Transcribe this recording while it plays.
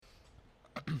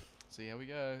See how we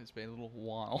go. It's been a little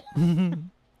while.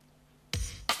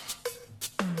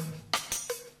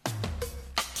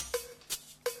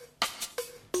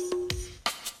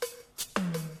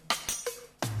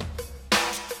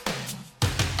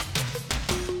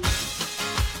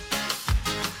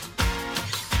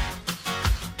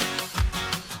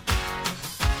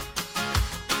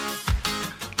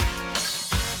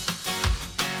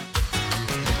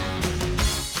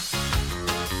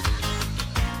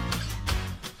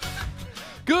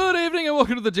 Good evening and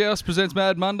welcome to the Joust Presents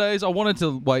Mad Mondays. I wanted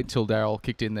to wait till Daryl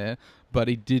kicked in there, but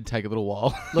he did take a little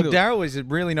while. Look, Daryl is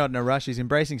really not in a rush. He's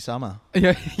embracing summer.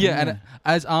 Yeah, and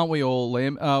as aren't we all,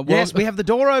 Liam? Yes, we have the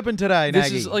door open today,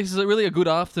 this Nagy. is really a good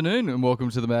afternoon and welcome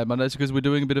to the Mad Mondays because we're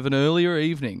doing a bit of an earlier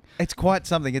evening. It's quite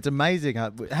something. It's amazing.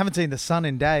 I haven't seen the sun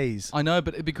in days. I know,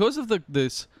 but because of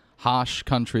this harsh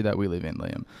country that we live in,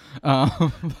 Liam,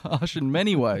 harsh in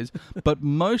many ways, but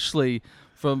mostly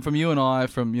from you and I,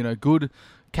 from, good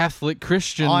Catholic,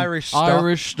 Christian, Irish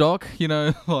stock,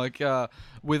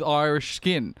 with Irish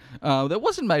skin. That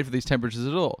wasn't made for these temperatures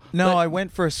at all. No, I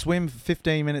went for a swim for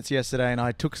 15 minutes yesterday and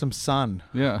I took some sun.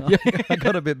 Yeah. I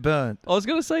got a bit burnt. I was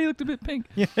going to say you looked a bit pink.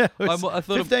 Yeah, I thought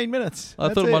 15 minutes.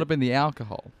 I thought it might have been the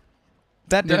alcohol.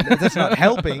 That's not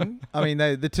helping. I mean,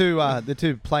 the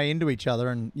two play into each other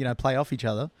and play off each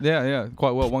other. Yeah,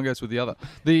 quite well. One goes with the other.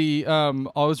 I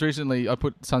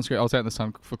put sunscreen. I was out in the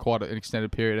sun for quite an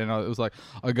extended period, and it was like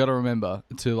I got to remember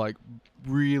to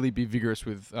really be vigorous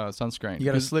with sunscreen. You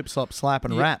got to slip, slop, slap,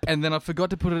 and wrap. And then I forgot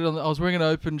to put it on. I was wearing an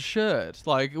open shirt,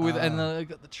 and then I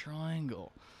got the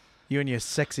triangle. You and your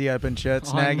sexy open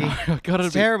shirts, Nagy.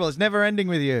 It's terrible. It's never ending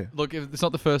with you. Look, it's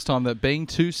not the first time that being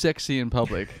too sexy in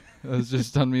public has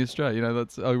just done me astray.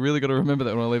 I really got to remember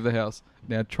that when I leave the house.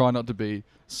 Now, try not to be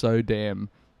so damn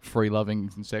free-loving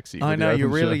and sexy. I know,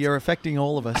 you're affecting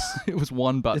all of us. It was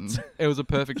one button. It was a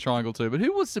perfect triangle too. But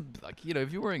who wants to,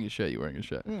 if you're wearing a shirt, you're wearing a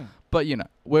shirt. Mm. But,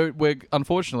 we're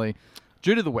unfortunately,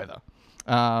 due to the weather,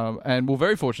 and we're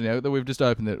very fortunate that we've just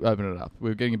opened it up.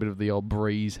 We're getting a bit of the old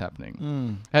breeze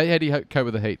happening. How do you cope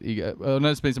with the heat? I know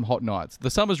there's been some hot nights. The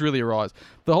summer's really arisen.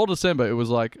 The whole December, it was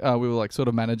like we were sort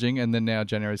of managing, and then now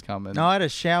January's come. No, I had a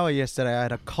shower yesterday. I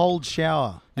had a cold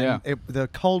shower. And the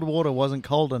cold water wasn't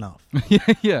cold enough.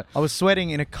 Yeah. I was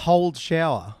sweating in a cold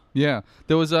shower. Yeah,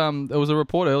 there was a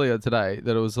report earlier today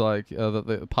that it was that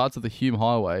the parts of the Hume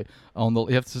Highway you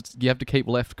have to keep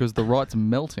left because the right's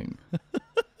melting.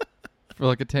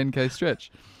 For a 10k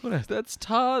stretch. That's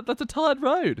a tired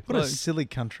road. What a silly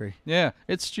country. Yeah,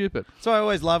 it's stupid. So I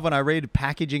always love when I read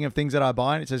packaging of things that I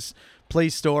buy and it says,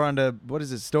 please store under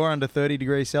 30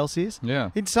 degrees Celsius. Yeah.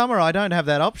 In summer, I don't have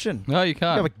that option. No, you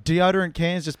can't. I have deodorant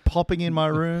cans just popping in my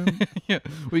room. Yeah.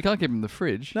 Well, you can't keep them in the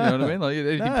fridge. No. You know what I mean?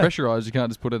 Anything pressurized, you can't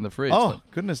just put it in the fridge. Oh,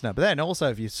 goodness no. But then also,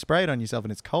 if you spray it on yourself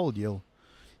and it's cold, you'll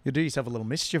do yourself a little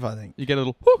mischief, I think. You get a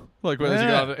little whoop, as you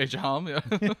go out each arm. Yeah.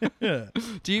 Yeah.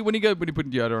 Do you when you put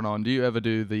deodorant on? Do you ever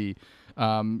do the,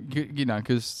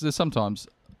 because there's sometimes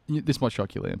this might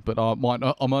shock you, Liam, but I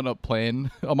might not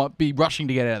plan. I might be rushing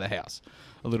to get out of the house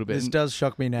a little bit. This does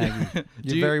shock me, Nagy.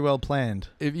 You're very well planned.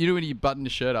 If when you button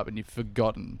your shirt up and you've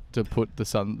forgotten to put the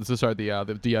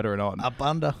deodorant on. Up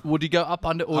under. Would you go up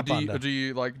under, or do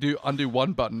you undo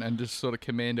one button and just sort of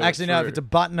commando? Actually, no. If it's a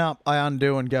button up, I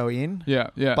undo and go in. Yeah.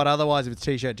 But otherwise, if it's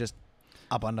t-shirt, just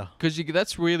up under. Because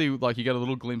that's really you get a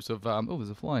little glimpse of. There's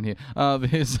a fly in here.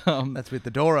 That's with the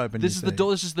door open. This is the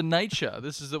door. This is the nature.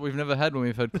 This is that we've never had when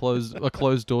we've had a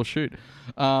closed door shoot.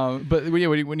 But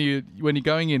when you're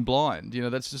going in blind,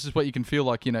 this is what you can feel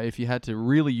like. If you had to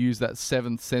really use that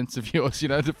seventh sense of yours,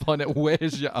 to find out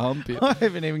where's your armpit. I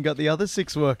haven't even got the other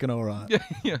six working all right.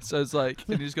 Yeah. So it's and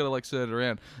you just got to set it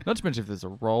around. Not to mention if there's a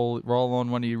roll-on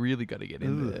one, you really got to get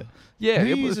in there. Yeah.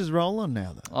 Who uses roll-on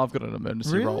now though? I've got an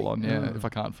emergency roll-on. Yeah. If I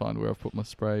can't find where I've put my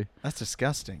spray. That's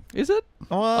disgusting. Is it?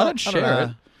 Well, I don't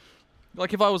share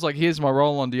it. If I was here's my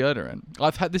roll-on deodorant.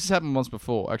 This has happened once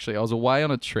before, actually. I was away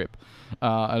on a trip,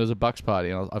 and it was a Bucks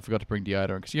party, and I forgot to bring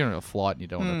deodorant, because you're on a flight and you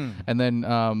don't want to. And then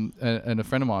and a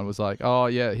friend of mine was like, oh,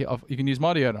 yeah, you can use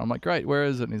my deodorant. I'm like, great, where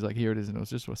is it? And he's like, here it is. And it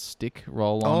was just a stick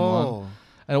roll-on one.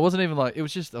 And it wasn't even it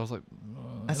was just, I was like...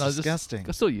 That's disgusting.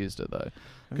 I still used it, though.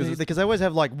 Because they always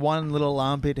have one little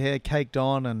armpit hair caked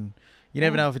on, and you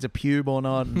never know if it's a pube or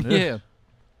not. Yeah.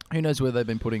 Who knows where they've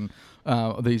been putting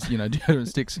these, deodorant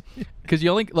sticks? Because you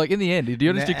only in the end,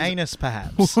 deodorant sticks. Anus,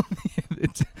 perhaps.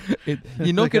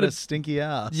 You're not going to stinky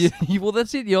ass. Yeah, well,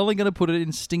 that's it. You're only going to put it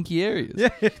in stinky areas.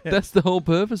 Yeah. That's the whole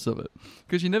purpose of it.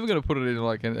 Because you're never going to put it in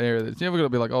an area that's never going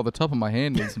to be the top of my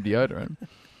hand needs some deodorant.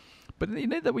 But you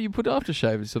need that when you put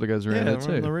aftershave, it sort of goes around there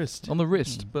too. On the wrist. On the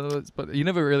wrist. But you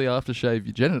never really aftershave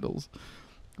your genitals.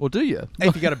 Or do you?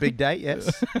 If you got a big date,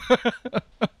 yes.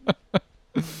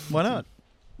 Why not?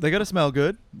 They got to smell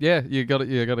good. Yeah, you got to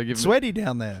give them, Sweaty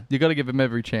down there. you got to give them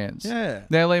every chance. Yeah.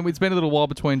 Now, Liam, it's been a little while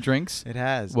between drinks. It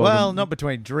has. Well, Well, then- not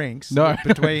between drinks. No.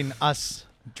 Between us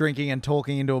drinking and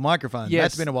talking into a microphone. Yes.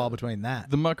 That's been a while between that.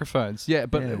 The microphones, yeah,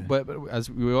 but, Yeah. but as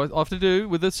we always often do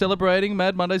with the celebrating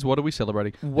Mad Mondays, what are we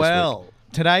celebrating? this week? Well,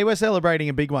 today we're celebrating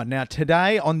a big one. Now,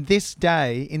 today, on this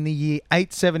day in the year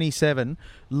 877,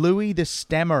 Louis the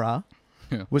Stammerer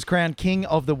Yeah. was crowned king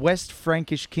of the West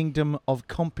Frankish kingdom of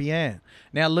Compiègne.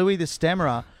 Now, Louis the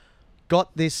Stammerer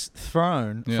got this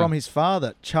throne Yeah. from his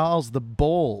father, Charles the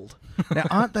Bald. Now,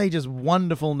 aren't they just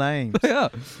wonderful names? Yeah,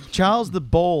 Charles the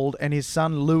Bald and his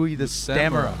son, Louis the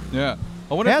Stammerer. Yeah.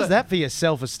 I wonder if How's that for your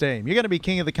self-esteem? You're going to be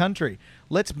king of the country.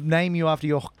 Let's name you after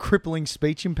your crippling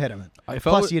speech impediment. If I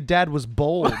Plus, were- your dad was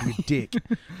bald, you dick.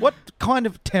 What kind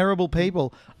of terrible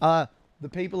people are the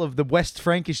people of the West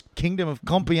Frankish kingdom of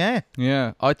Compiègne?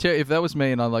 Yeah, I tell you, if that was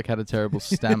me and I like had a terrible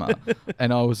stammer,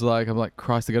 and I'm like,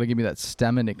 Christ, they got to give me that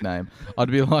stammer nickname.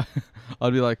 I'd be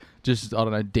like, just I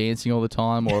don't know, dancing all the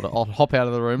time, or I'll hop out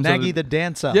of the room. Nagy the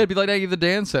dancer. Yeah, it'd be like Nagy the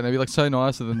dancer, and it'd be like so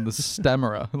nicer than the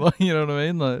stammerer. Like, you know what I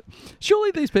mean? Like,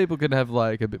 surely these people could have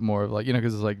like a bit more of like, you know,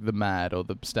 because it's like the mad or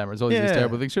the stammerer. It's always these Yeah.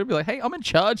 terrible things. Should be like, hey, I'm in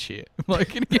charge here. Like,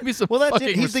 can you give me some Well, that's fucking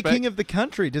it. He's respect? the king of the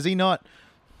country. Does he not,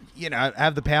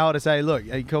 have the power to say, look,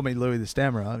 you call me Louis the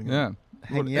Stammerer. I'm gonna Yeah.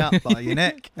 hang you up by your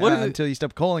neck What is it- until you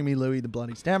stop calling me Louis the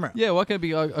bloody Stammerer. Yeah, why can't it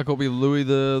be? I could be Louis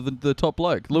the top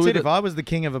bloke. That's Louis it. If I was the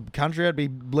king of a country, I'd be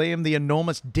Liam the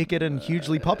enormous dickhead and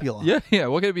hugely popular. Yeah.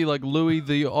 Why can't it be like Louis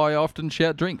the I often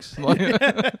shout drinks? Like,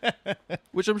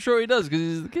 which I'm sure he does because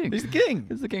he's the king. He's the king.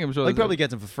 He's the king. I'm sure. He there's probably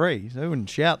gets them for free, so he wouldn't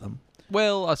shout them.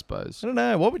 Well, I suppose. I don't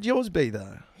know. What would yours be,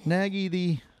 though? Nagy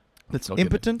the Let's not get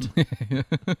impotent?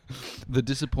 the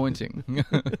disappointing.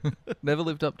 Never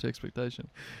lived up to expectation.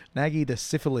 Nagy the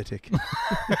syphilitic.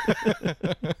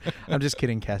 I'm just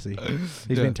kidding, Cassie. He's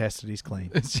Yeah. been tested. He's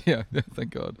clean. Yeah,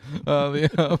 thank God.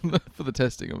 For the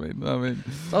testing, I mean.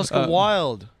 Oscar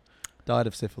Wilde died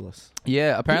of syphilis.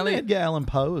 Yeah, apparently. Didn't Edgar Allan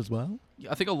Poe as well?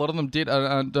 I think a lot of them did,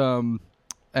 and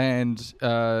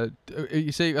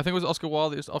you see, I think it was Oscar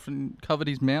Wilde that just often covered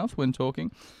his mouth when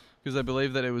talking, because they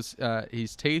believe that it was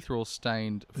his teeth were all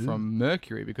stained from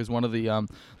mercury, because one of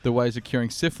the ways of curing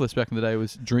syphilis back in the day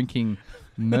was drinking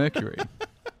mercury.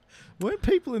 Weren't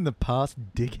people in the past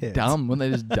dickheads? Dumb, weren't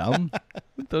they just dumb?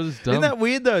 They were just dumb. Isn't that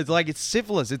weird though? It's like it's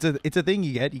syphilis. It's a thing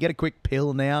you get. You get a quick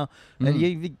pill now, and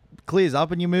it clears up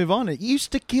and you move on. It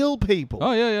used to kill people.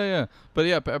 Oh yeah. But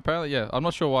yeah, apparently, yeah. I'm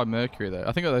not sure why mercury though.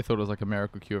 I think they thought it was like a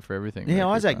miracle cure for everything. Yeah,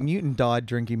 mercury, Isaac but- Newton died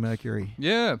drinking mercury.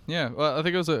 Yeah. Well, I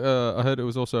think it was. I heard it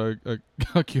was also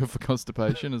a cure for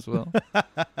constipation as well.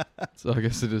 So I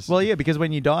guess it is. Well, yeah, because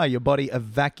when you die, your body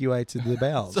evacuates into the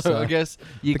bowels. so I guess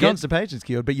you the get constipation's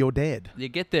cured, but you're dead. you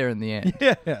get there in the end.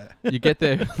 Yeah. You get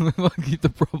there. Like the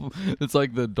problem. It's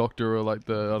like the doctor or like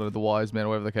the I don't know the wise man or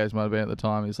whatever the case might have been at the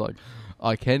time. He's like,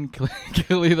 I can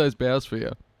clear those bowels for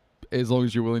you, as long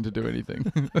as you're willing to do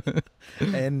anything.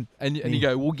 And And you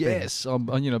go, well, yes, I'm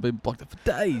been blocked up for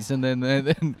days, and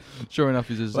then sure enough,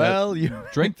 he says, well, you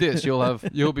drink this,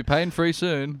 you'll be pain free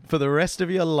soon. for the rest of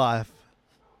your life.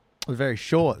 It was very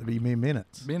short. It'd be mere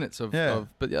minutes. Minutes of, Yeah.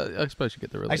 but yeah, I suppose you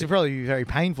get the relief. Actually, probably be very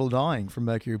painful dying from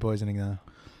mercury poisoning, though.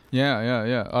 Yeah.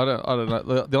 I don't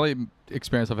know. The only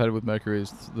experience I've had with mercury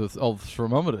is the old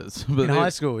thermometers. But In high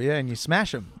school, yeah, and you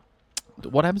smash them.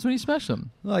 what happens when you smash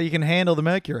them? Well, you can handle the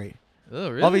mercury. Oh,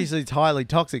 really? Obviously, it's highly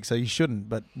toxic, so you shouldn't,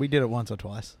 but we did it once or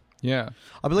twice. Yeah.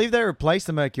 I believe they replaced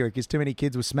the mercury because too many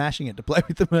kids were smashing it to play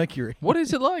with the mercury. What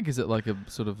is it like? Is it like a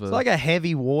sort of? It's like a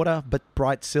heavy water, but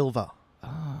bright silver.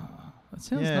 That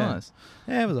sounds Yeah. nice.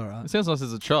 Yeah, it was all right. It sounds nice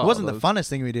as a child. It wasn't the funnest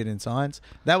thing we did in science.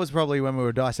 That was probably when we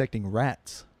were dissecting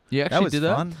rats. You That actually was did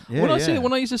that? fun. Yeah, when I yeah.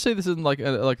 when I used to see this in like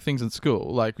things in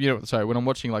school, like sorry, when I'm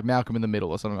watching like Malcolm in the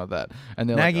Middle or something like that, and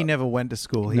they're Nagy like, never went to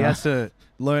school. He No. has to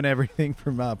learn everything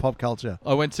from pop culture.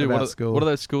 I went to about school. what are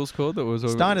those schools called? That was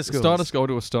Steiner schools. Steiner school. I went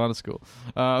to a Steiner school.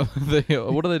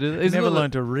 What do they do? He never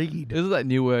learned to read. Isn't that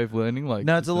new way of learning? Like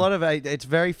No, it's a lot of it's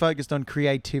very focused on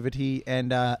creativity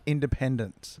and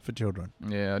independence for children.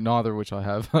 Yeah, neither of which I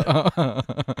have.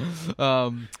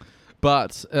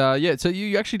 But yeah, so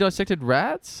you actually dissected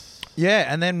rats?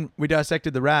 Yeah, and then we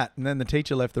dissected the rat, and then the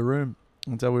teacher left the room,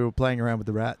 and so we were playing around with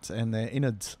the rats and their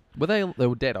innards. Were they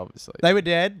were dead, obviously. They were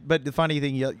dead, but the funny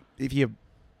thing, if you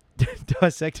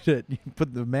dissected it, you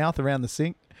put the mouth around the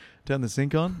sink, turn the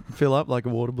sink on, fill up like a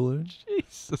water balloon.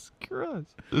 Jesus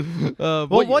Christ. Well,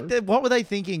 what were they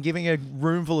thinking, giving a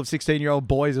room full of 16-year-old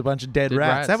boys a bunch of dead Dead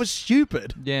rats? rats. That was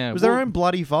stupid. Yeah. It was their own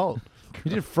bloody fault. We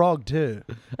did a frog too.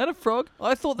 And a frog.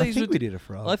 I thought I these think were. we did a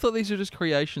frog. I thought these were just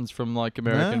creations from like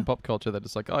American No. pop culture. That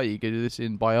it's like, oh, you can do this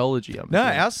in biology. No,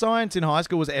 our science in high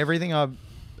school was everything I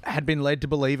had been led to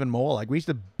believe and more. Like we used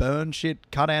to burn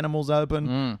shit, cut animals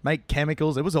open, make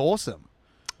chemicals. It was awesome.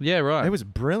 Yeah, right. It was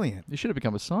brilliant. You should have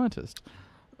become a scientist.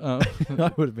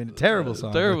 I would have been a terrible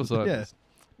scientist. Terrible scientist.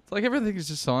 It's like everything is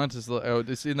just scientists.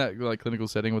 It's in that like clinical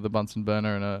setting with a Bunsen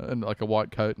burner and like a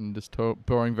white coat and just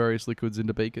pouring various liquids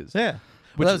into beakers. Yeah.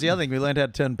 Well, that was the other thing. We learned how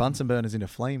to turn Bunsen burners into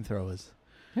flamethrowers.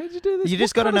 How did you do this? You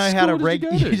just got to know how to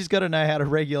you just got to know how to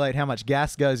regulate how much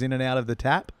gas goes in and out of the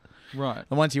tap. Right.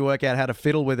 And once you work out how to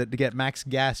fiddle with it to get max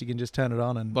gas, you can just turn it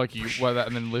on and like you weigh that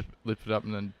and then lift it up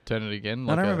and then turn it again.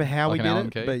 I don't remember how we did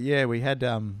it, key. but yeah, we had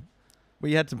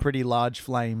some pretty large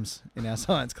flames in our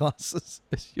science classes.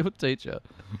 Your teacher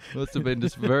must have been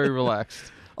just very relaxed.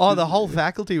 Oh, the whole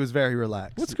faculty was very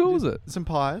relaxed. What school was it? St.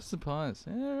 Pius. St. Pius.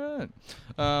 Yeah,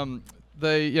 right.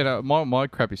 My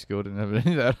crappy school didn't have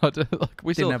any of that.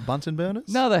 We Didn't have Bunsen burners?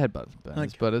 No, they had Bunsen burners,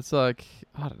 Okay. but it's like,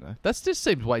 I don't know. That just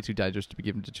seems way too dangerous to be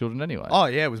given to children anyway. Oh,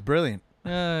 yeah, it was brilliant.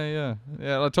 Yeah.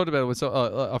 I talked about it with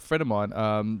a friend of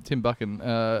mine, Tim Buchan.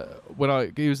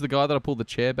 He was the guy that I pulled the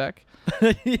chair back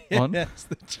on. Yes,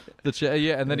 The chair,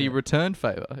 yeah, and then he returned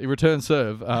favour. He returned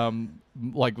serve,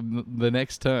 the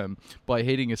next term by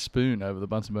heating a spoon over the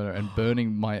Bunsen burner and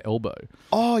burning my elbow.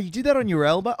 Oh, you did that on your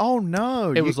elbow? Oh,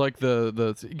 no. It was like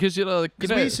because Because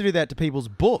we used to do that to people's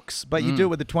books, but you do it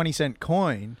with a 20-cent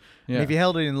coin. Yeah. And if you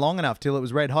held it in long enough till it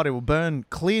was red hot, it will burn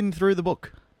clean through the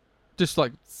book. just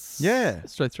like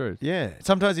straight through. Yeah.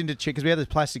 Sometimes into because we had those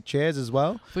plastic chairs as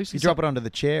well. You drop it onto the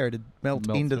chair, it'd melt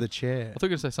into the chair. I thought you were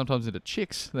going to say sometimes into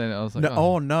chicks. Then I was like,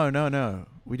 No, no.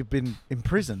 We'd have been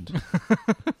imprisoned.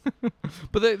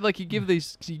 But you're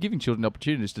giving children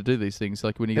opportunities to do these things.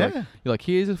 Like when you're like,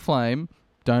 here's a flame,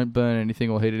 don't burn anything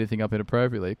or heat anything up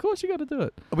inappropriately. Of course, you got to do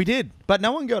it. We did, but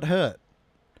no one got hurt.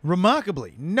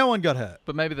 Remarkably, no one got hurt.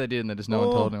 But maybe they did, and they just no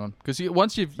one told anyone. Because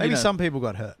once you've maybe some people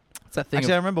got hurt. It's that thing.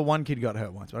 Actually, I remember one kid got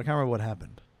hurt once, but I can't remember what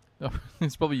happened.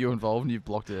 It's probably you involved, and you've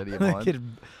blocked it out of your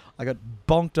mind. I got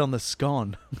bonked on the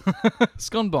scone.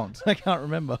 Scone bonked. I can't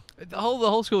remember. The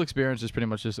whole school experience is pretty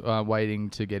much just waiting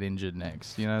to get injured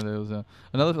next. You know, there was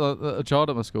another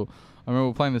child at my school. I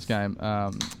remember playing this game.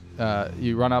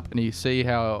 You run up and you see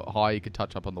how high you could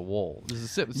touch up on the wall.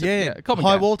 This is a common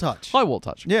high game. wall touch. High wall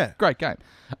touch. Yeah, great game.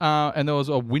 And there was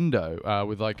a window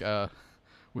with a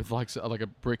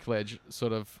brick ledge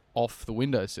sort of off the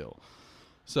windowsill.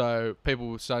 So people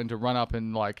were starting to run up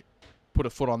and like put a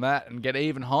foot on that and get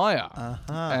even higher.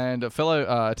 And a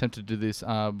fellow attempted to do this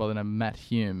by the name of Matt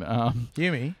Hume.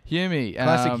 Hume.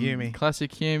 Classic Hume.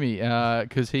 Classic Hume.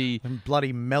 Because he... And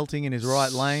bloody melting in his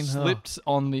right lane. Slipped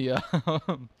on the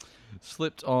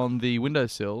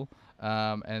windowsill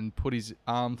and put his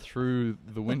arm through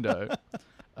the window.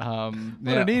 What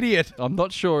an idiot. I'm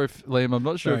not sure if, Liam,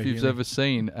 if you've Hume. ever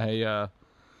seen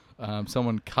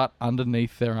someone cut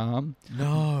underneath their arm.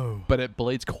 No. But it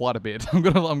bleeds quite a bit. I'm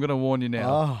gonna warn you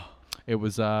now. Oh. It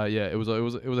was it was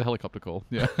a helicopter call.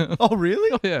 Yeah. Oh,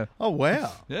 really? Oh, yeah. Oh,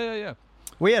 wow. Yeah.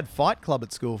 We had Fight Club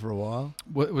at school for a while.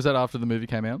 Was that after the movie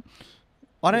came out?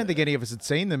 I don't think any of us had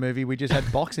seen the movie. We just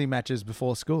had boxing matches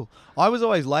before school. I was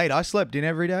always late. I slept in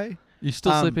every day. You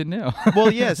still sleep in now?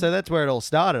 Well, yeah, so that's where it all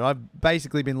started. I've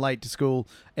basically been late to school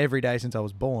every day since I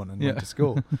was born and went to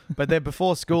school. But then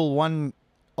before school,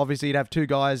 obviously you'd have two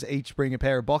guys each bring a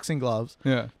pair of boxing gloves.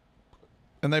 Yeah.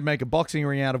 And they'd make a boxing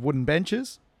ring out of wooden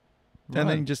benches. Right. And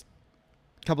then just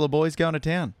a couple of boys going to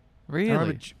town. Really? I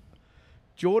remember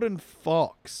Jordan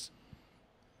Fox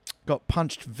got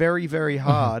punched very, very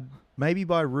hard, maybe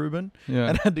by Ruben,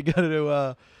 and had to go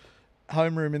to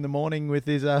homeroom in the morning with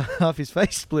his half his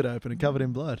face split open and covered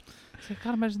in blood. So I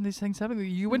can't imagine these things happening.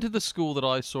 You went to the school that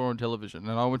I saw on television,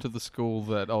 and I went to the school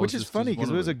that I was Which is just funny because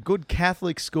it was a disappointed good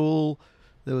Catholic school.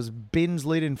 There was bins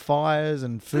lit in fires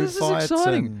and food with. This fights. is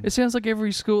exciting. And It sounds like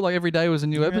every school, like every day was a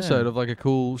new episode of like a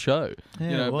cool show.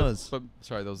 Yeah, it was. But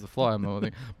sorry, that was the fly on my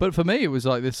thing. But for me, it was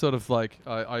like this sort of like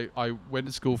I went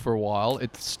to school for a while.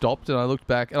 It stopped, and I looked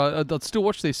back, and I'd still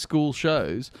watch these school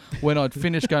shows when I'd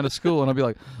finish going to school, and I'd be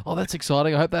like, "Oh, that's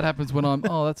exciting! I hope that happens when I'm.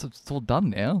 Oh, it's all done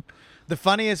now." The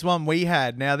funniest one we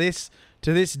had, now this,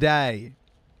 to this day,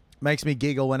 makes me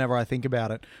giggle whenever I think about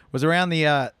it, was around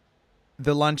the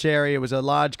lunch area. It was a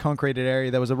large concreted area.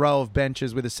 There was a row of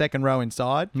benches with a second row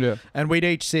inside. Yeah. And we'd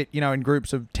each sit, in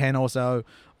groups of 10 or so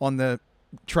on the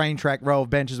train track row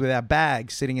of benches with our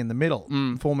bags sitting in the middle,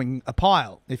 forming a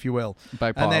pile, if you will.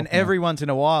 And then every once in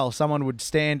a while, someone would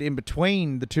stand in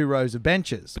between the two rows of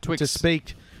benches to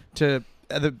speak to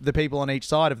the people on each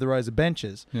side of the rows of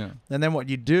benches. Yeah. And then what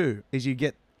you'd do is you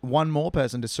get one more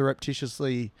person to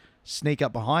surreptitiously sneak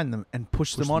up behind them and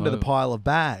push them onto the pile of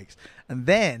bags. And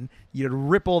then you'd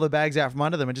rip all the bags out from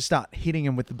under them and just start hitting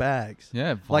them with the bags.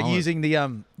 Yeah, like using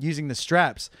the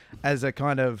straps as a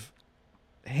kind of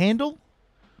handle.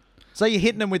 So you're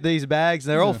hitting them with these bags.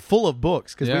 They're all full of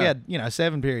books because we had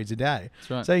 7 periods a day.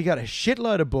 That's right. So you got a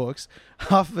shitload of books.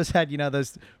 Half of us had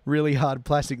those really hard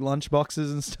plastic lunch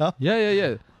boxes and stuff.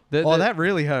 Yeah. That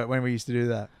really hurt when we used to do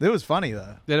that. It was funny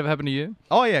though. That ever happened to you?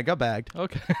 Oh yeah, got bagged.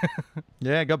 Okay.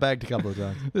 Yeah, got bagged a couple of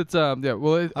times. It's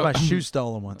Well, I got a shoe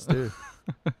stolen once too.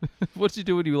 What did you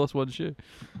do when you lost one shoe?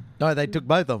 No, they took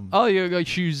both of them. Oh, you got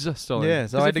shoes stolen. Yeah,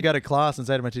 so I had to go to class and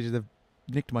say to my teacher, they've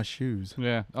nicked my shoes.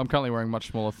 Yeah, I'm currently wearing much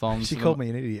smaller thongs. She called me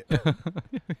an idiot.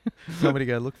 Told me to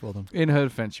go look for them. In her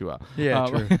defense, you are. Yeah,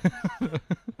 true.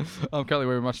 I'm currently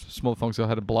wearing much smaller thongs, so I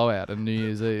had a blowout on New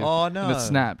Year's Eve. Oh, no. And it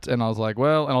snapped, and I was like,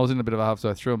 well, and I was in a bit of a huff, so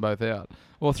I threw them both out.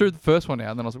 Well, I threw the first one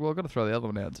out, and then I was like, well, I've got to throw the other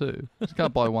one out too. Just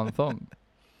can't buy one thong.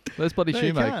 Those bloody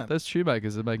shoemakers. Those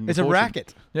shoemakers are making. It's a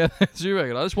racket. Yeah,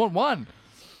 shoemaker. I just want one.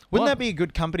 Wouldn't that be a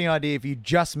good company idea if you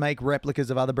just make replicas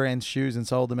of other brands' shoes and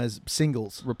sold them as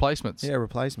singles? Replacements. Yeah,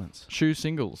 replacements. Shoe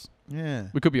singles. Yeah.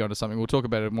 We could be onto something. We'll talk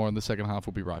about it more in the second half.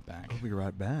 We'll be right back. We'll be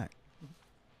right back.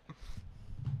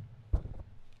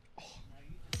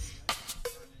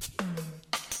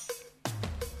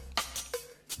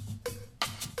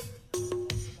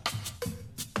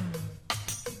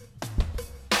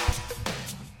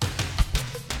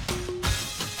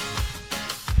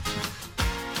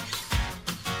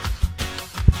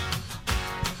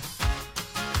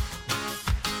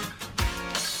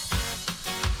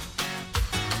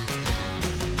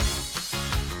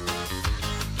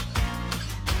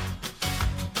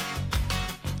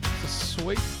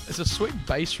 It's a sweet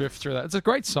bass riff through that. It's a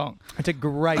great song. It's a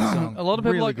great song. A lot of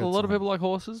people like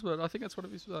horses, but I think that's what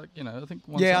it is like. I think.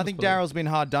 I think Daryl's been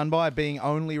hard done by being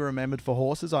only remembered for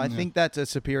horses. I think that's a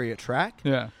superior track.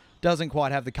 Yeah, doesn't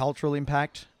quite have the cultural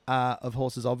impact of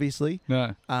horses, obviously.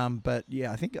 No. But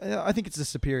yeah, I think it's a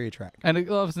superior track. And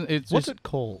it's what's it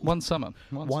called? One Summer.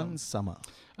 One Summer.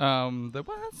 The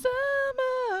one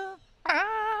summer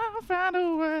I found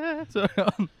a way. So,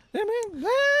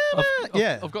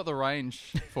 I've got the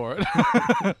range for it.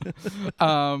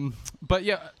 But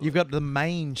yeah, you've got the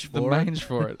mange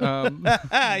for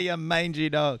it. You mangy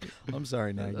dog. I'm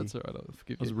sorry, Nagy. That's all right. I'll forgive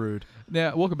you. That was rude.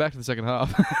 Now, welcome back to the second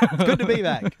half. It's good to be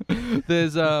back.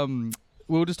 There's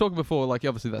we were just talking before, like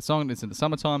obviously that song, it's in the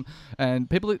summertime, and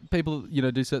people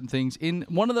do certain things. In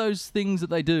one of those things that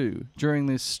they do during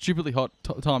this stupidly hot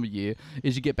time of year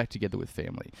is you get back together with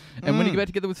family. And when you get back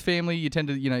together with family, you tend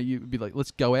to, you'd be like,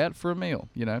 let's go out for a meal,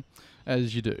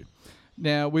 as you do.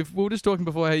 Now, we were just talking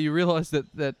before how you realise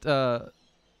that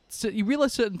you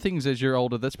realise certain things as you're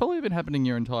older that's probably been happening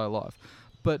your entire life.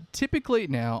 But typically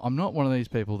now, I'm not one of these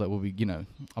people that will be,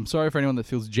 I'm sorry for anyone that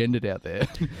feels gendered out there,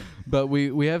 but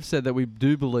we have said that we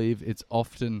do believe it's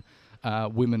often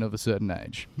women of a certain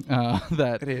age.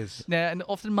 That it is. Now, and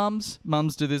often mums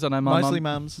do this. I know mostly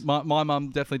mums. My mum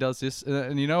definitely does this.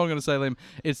 And you know what I'm going to say, Liam?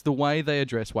 It's the way they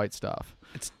address wait staff.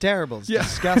 It's terrible. It's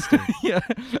disgusting. Yeah.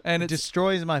 And it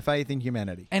destroys my faith in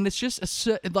humanity. And it's just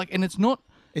and it's not...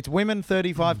 It's women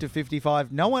 35 to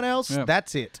 55. No one else. Yeah.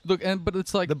 That's it. Look, but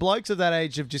it's like the blokes of that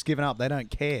age have just given up. They don't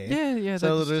care. Yeah.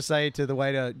 So they'll just say to the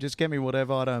waiter, "Just get me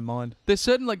whatever. I don't mind." There's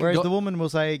certain whereas the woman will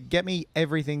say, "Get me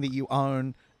everything that you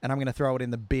own, and I'm going to throw it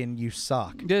in the bin. You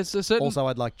suck." There's a certain. Also,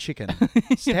 I'd like chicken.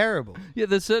 It's terrible. Yeah,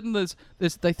 there's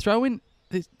they throw in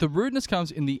the rudeness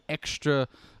comes in the extra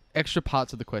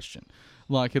parts of the question.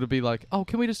 Like, it'll be like, "Oh,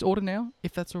 can we just order now?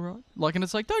 If that's all right." Like, and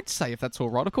it's like, don't say if that's all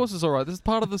right. Of course it's all right. This is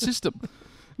part of the system.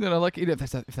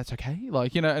 If that's okay,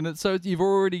 and so you've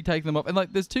already taken them up, and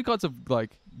there's two kinds of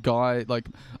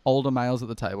older males at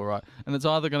the table, right? And it's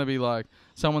either going to be like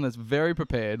someone that's very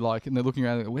prepared, and they're looking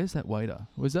around, like, where's that waiter?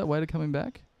 Was that waiter coming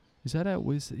back? Is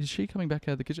she coming back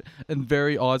out of the kitchen? And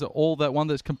very eyes are all that one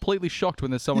that's completely shocked when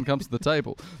there's someone comes to the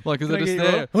table, because they're just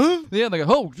there. Huh? Yeah, and they go,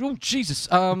 oh Jesus,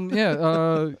 Carol,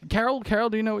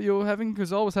 do you know what you're having?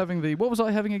 Because I was having what was I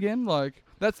having again?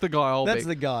 That's the guy. That's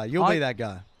the guy. You'll be that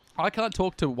guy. I can't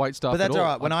talk to wait staff. But that's all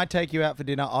right. When I take you out for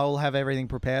dinner, I'll have everything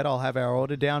prepared. I'll have our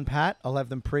order down pat. I'll have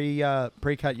them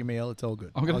pre-cut your meal. It's all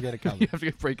good. I'll get it covered. You have to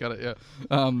get pre-cut it, yeah.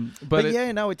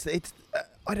 It's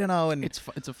I don't know, and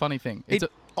it's a funny thing.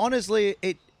 Honestly,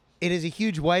 it is a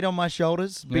huge weight on my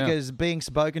shoulders because being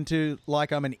spoken to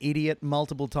like I'm an idiot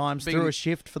multiple times through a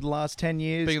shift for the last 10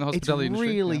 years. Being in the hospitality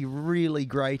industry, really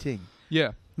grating.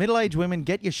 Yeah. Middle-aged women,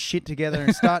 get your shit together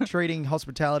and start treating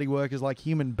hospitality workers like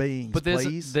human beings, but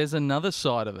please. There's another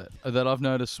side of it that I've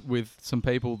noticed with some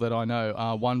people that I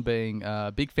know. One being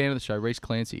a big fan of the show, Reese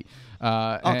Clancy.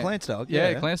 Clance Dog.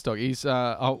 Yeah, Clance Dog. He's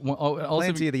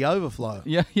Clancy of the Overflow.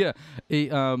 Yeah.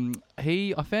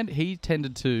 I found he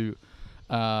tended to,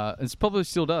 it probably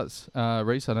still does.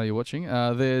 Reese, I know you're watching.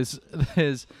 There's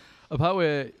a part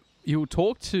where you'll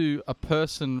talk to a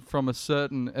person from a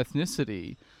certain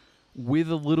ethnicity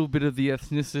with a little bit of the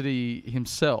ethnicity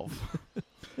himself.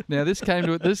 Now, this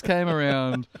came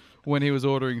around when he was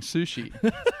ordering sushi.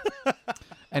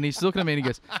 And he's looking at me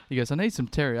and he goes, I need some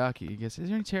teriyaki. He goes, is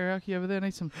there any teriyaki over there? I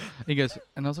need some. He goes,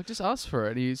 and I was like, just ask for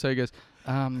it. He goes,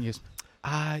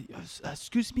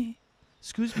 excuse me,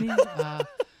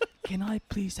 can I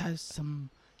please have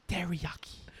some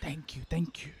teriyaki? Thank you.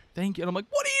 And I'm like,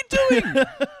 what are you doing?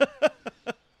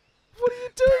 What are you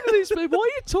doing to these people? Why are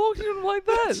you talking to them like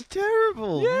that? That's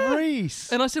terrible. Yeah.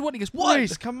 Reese. And I said, what? And he goes, what?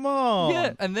 Reese, come on.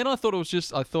 Yeah. And then I thought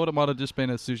it might have just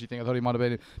been a sushi thing. I thought he might have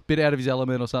been a bit out of his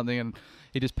element or something, and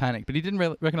he just panicked. But he didn't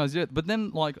recognize it. But then,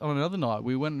 like, on another night,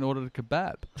 we went and ordered a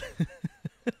kebab.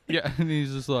 Yeah. And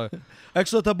he's just like,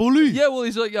 extra tabbouleh. yeah, well,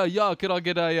 he's like, yeah, could I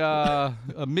get a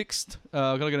mixed,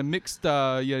 no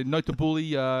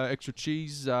tabbouleh, extra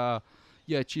cheese,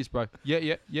 yeah, cheers, bro.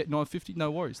 Yeah, $9.50, no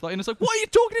worries. Like, and it's like, why are you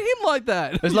talking to him like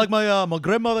that? It's like my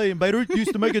grandmother in Beirut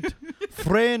used to make it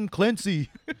Fran Clancy.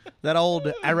 That old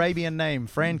Arabian name,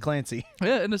 Fran Clancy.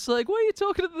 Yeah, and it's like, why are you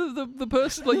talking to the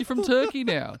person like you're from Turkey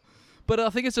now? But I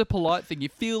think it's a polite thing. You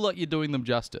feel like you're doing them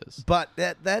justice. But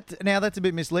that's a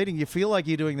bit misleading. You feel like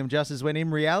you're doing them justice when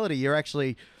in reality you're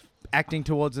actually acting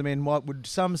towards them in what would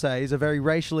some say is a very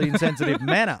racially insensitive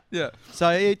manner. Yeah. So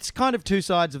it's kind of two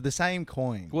sides of the same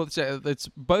coin. Well, it's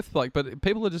both like, but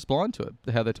people are just blind to it,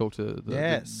 how they talk to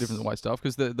the different way stuff.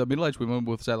 Because the middle-aged women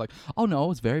will say like, oh no, I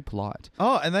was very polite.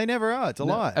 Oh, and they never are. It's a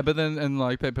lie. But then, and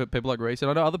like people like Reese,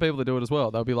 and I know other people that do it as well.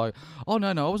 They'll be like, oh no,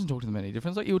 I wasn't talking to them any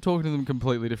different. It's like you were talking to them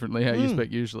completely differently how you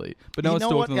speak usually. But no one's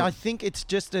talking to them. I think it's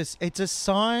just it's a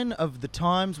sign of the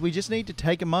times. We just need to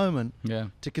take a moment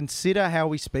to consider how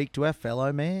we speak to our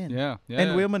fellow man. Yeah.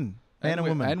 And women. And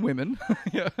women. And women.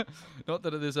 Yeah. Not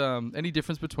that there's any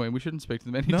difference between. We shouldn't speak to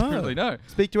them any differently. No.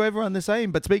 Speak to everyone the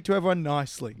same, but speak to everyone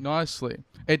nicely.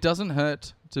 It doesn't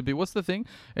hurt to be... What's the thing?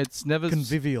 It's never...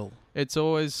 convivial. It's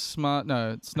always smart...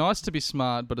 No, it's nice to be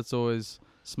smart, but it's always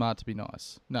smart to be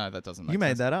nice. No, that doesn't make sense. You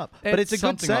made that up. But it's a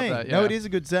good saying. Like that, yeah. No, it is a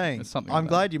good saying. I'm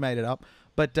glad you made it up.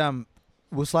 But...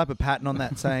 we'll slap a pattern on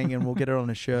that saying and we'll get it on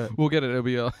a shirt. We'll get it. It'll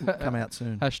be come out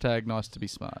soon. Hashtag nice to be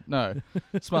smart. No,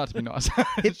 smart to be nice.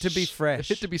 Hip to be fresh.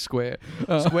 Hip to be square.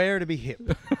 Square to be hip.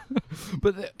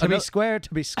 But to be square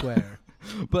to be square.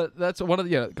 But that's one of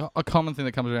the, a common thing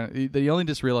that comes around that you only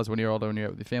just realise when you're older and you're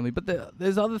out with your family. But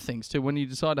there's other things too. When you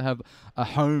decide to have a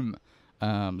home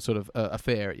sort of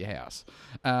affair at your house,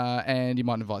 and you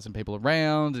might invite some people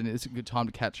around, and it's a good time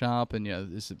to catch up, and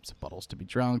there's some bottles to be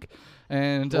drunk,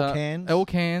 and all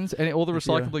cans, and all the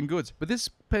recycling goods. But this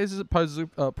poses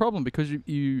a problem because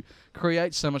you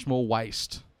create so much more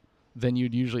waste than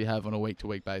you'd usually have on a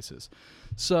week-to-week basis.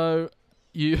 So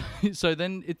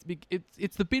then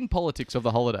it's the bin politics of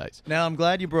the holidays. Now I'm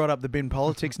glad you brought up the bin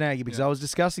politics, Nagy, because I was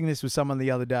discussing this with someone the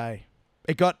other day.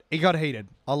 It got heated.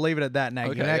 I'll leave it at that,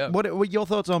 Nagy. Okay, what are your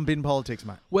thoughts on bin politics,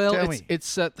 mate? Well,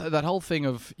 it's that whole thing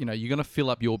of, you're going to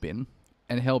fill up your bin,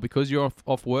 and hell, because you're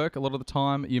off work a lot of the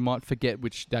time, you might forget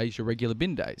which days your regular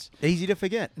bin days. Easy to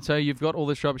forget. So you've got all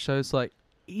this rubbish, so it's like,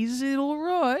 is it all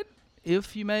right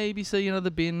if you maybe see another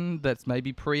bin that's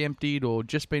maybe pre-emptied or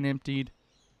just been emptied?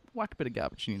 Whack a bit of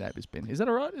garbage in your neighbour's bin. Is that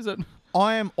all right? Is it?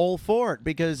 I am all for it,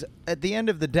 because at the end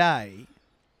of the day,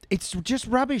 it's just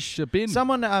rubbish. A bin.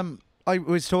 Someone... I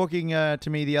was talking to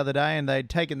me the other day, and they'd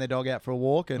taken their dog out for a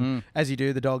walk, and as you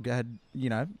do, the dog had,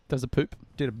 does a poop,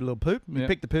 did a little poop. You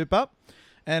picked the poop up,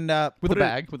 and with the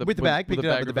bag, picked it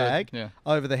up with the bag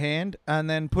over the hand, and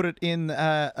then put it in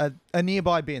a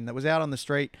nearby bin that was out on the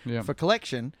street for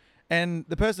collection. And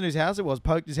the person whose house it was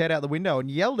poked his head out the window and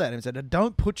yelled at him and said,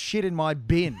 "Don't put shit in my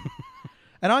bin."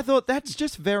 And I thought, that's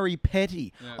just very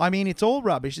petty. Yeah. I mean, it's all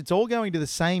rubbish. It's all going to the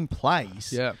same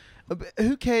place. Yeah.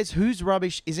 Who cares whose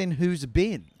rubbish is in whose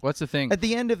bin? What's the thing? At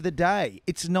the end of the day,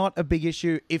 it's not a big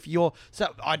issue if you're...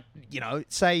 So,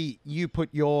 say you put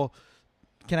your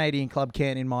Canadian Club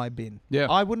can in my bin. Yeah.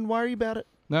 I wouldn't worry about it.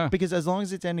 No. Because as long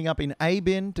as it's ending up in a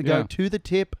bin to go to the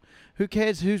tip, who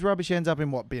cares whose rubbish ends up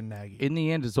in what bin, Nagy? In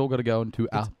the end, it's all got to go into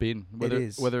a bin.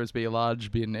 Whether it's be a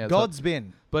large bin. Outside. God's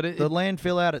bin. But the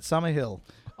landfill out at Summerhill.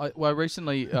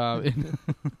 Recently... in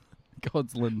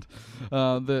God's Land,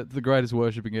 the greatest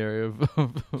worshipping area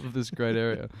of this great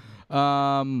area.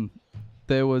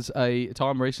 there was a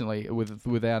time recently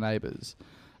with our neighbours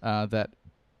that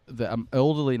the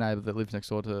elderly neighbour that lives next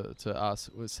door to us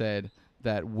said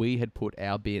that we had put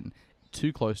our bin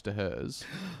too close to hers,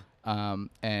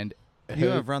 and you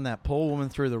have run that poor woman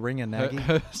through the ringer, Nagy.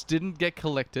 Hers didn't get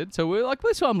collected, so we're like,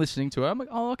 that's why I'm listening to her. I'm like,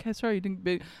 oh, okay, sorry, you didn't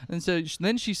be. And so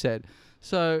then she said,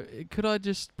 so could I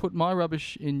just put my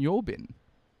rubbish in your bin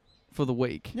for the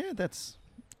week? Yeah,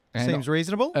 seems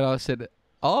reasonable. And I said,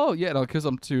 oh, yeah, because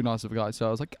I'm too nice of a guy. So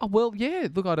I was like, oh, well, yeah,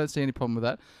 look, I don't see any problem with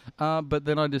that. But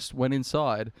then I just went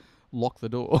inside, locked the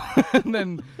door, and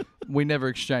then we never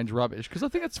exchanged rubbish because I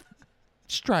think it's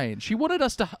strange. She wanted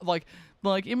us to,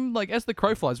 as the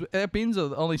crow flies, our bins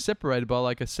are only separated by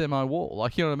like a semi-wall.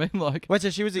 Like, you know what I mean? Like, wait,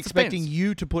 so she was expecting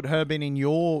you to put her bin in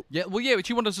your... Yeah, well, yeah, but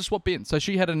she wanted us to swap bins. So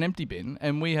she had an empty bin,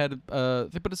 and we had,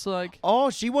 but it's like... Oh,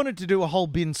 she wanted to do a whole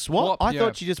bin swap? I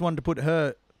thought she just wanted to put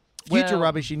her future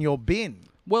rubbish in your bin.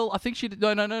 Well, I think she did.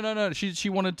 No. She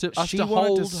wanted us to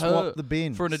hold swap the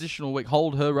bins for an additional week.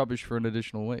 Hold her rubbish for an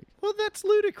additional week. Well, that's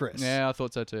ludicrous. Yeah, I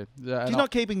thought so too. She's not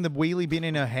keeping the wheelie bin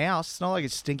in her house. It's not like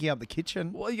it's stinking up the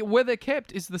kitchen. Well, where they're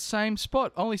kept is the same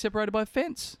spot, only separated by a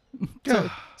fence.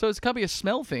 so it can't be a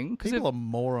smell thing. People are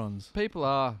morons. People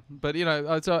are, but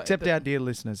except our dear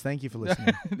listeners. Thank you for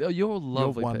listening. You're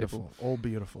lovely. You're wonderful. People. All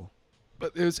beautiful.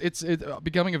 But it's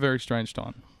becoming a very strange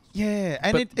time. Yeah,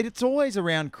 and it's always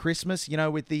around Christmas,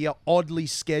 with the oddly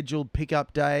scheduled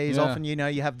pickup days. Yeah. Often,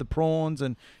 you have the prawns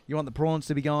and you want the prawns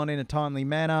to be gone in a timely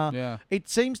manner. Yeah. It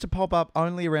seems to pop up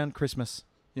only around Christmas.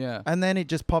 Yeah. And then it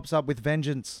just pops up with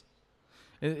vengeance.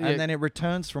 And then it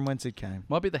returns from whence it came.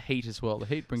 Might be the heat as well. The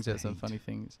heat brings out some funny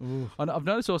things. I've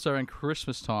noticed also around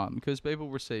Christmas time, because people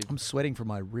receive... I'm sweating from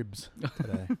my ribs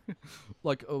today.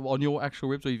 Like on your actual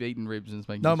ribs, or you've eaten ribs and it's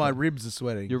making No, my ribs are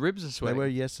sweating. Your ribs are sweating? They were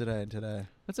yesterday and today.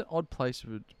 That's an odd place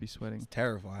to be sweating. It's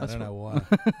terrifying. I don't know why.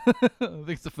 I think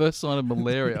it's the first sign of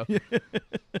malaria.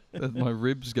 That my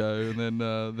ribs go, and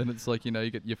then it's like, you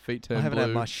get your feet turned blue. I haven't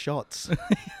had my shots.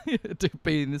 To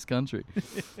be in this country.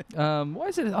 Why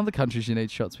is it in other countries you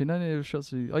need shots? We don't need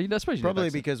shots. I suppose you probably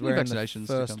because we're in the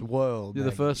first world. Yeah,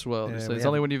 the first world. So it's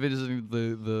only when you're visiting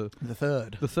the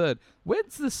third. The third.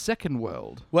 Where's the second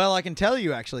world? Well, I can tell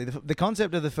you actually, the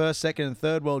concept of the first, second, and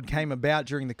third world came about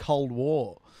during the Cold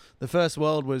War. The first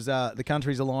world was the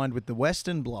countries aligned with the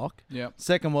Western Bloc. Yep.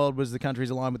 Second world was the countries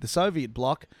aligned with the Soviet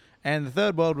Bloc. And the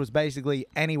third world was basically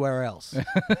anywhere else.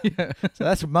 Yeah. So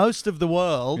that's most of the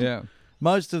world. Yeah.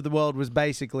 Most of the world was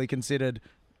basically considered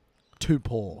too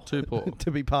poor. Too poor.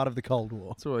 To be part of the Cold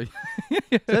War. That's right.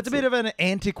 So that's a bit of an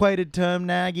antiquated term,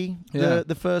 Nagy, Yeah.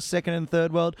 the first, second, and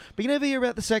third world. But you never hear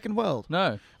about the second world.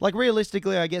 No. Like,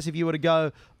 realistically, I guess if you were to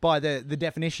go by the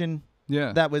definition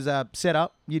that was set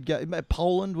up, you'd go...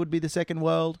 Poland would be the second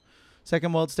world.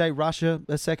 Second world state, Russia,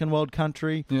 a second world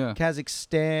country,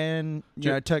 Kazakhstan,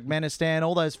 Turkmenistan,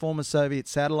 all those former Soviet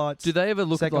satellites. Do they ever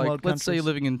look second like? world Let's say countries.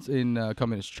 you're living in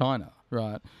communist China,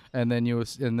 right? And then in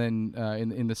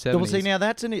the 70s. Well, see, now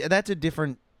that's a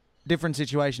different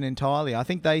situation entirely. I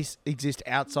think they exist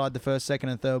outside the first, second,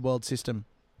 and third world system.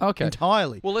 Okay.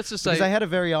 Entirely. Well, let's just say... Because they had a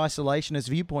very isolationist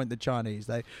viewpoint, the Chinese.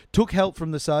 They took help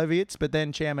from the Soviets, but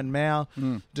then Chairman Mao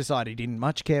decided he didn't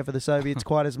much care for the Soviets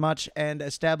quite as much and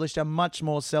established a much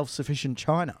more self-sufficient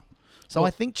China. So I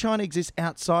think China exists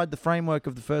outside the framework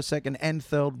of the first, second, and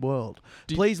third world.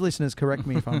 Please, listeners, correct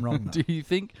me if I'm wrong. Do you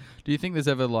think there's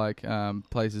ever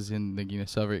places in the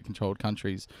Soviet-controlled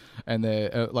countries, and they're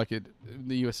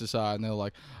the USSR, and they're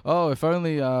like, oh, if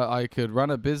only I could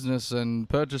run a business and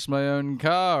purchase my own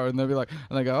car, and they'll be like,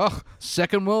 and they go, oh,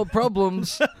 second world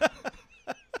problems.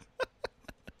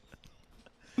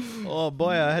 Oh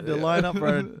boy, I had to line up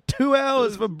for 2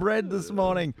 hours for bread this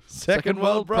morning. Second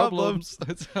world problems.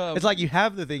 It's like you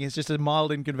have the thing, it's just a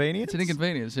mild inconvenience. It's an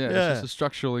inconvenience, yeah. It's just a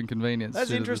structural inconvenience.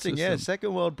 That's interesting, yeah.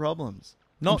 Second world problems.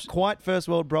 Not quite first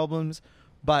world problems,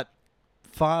 but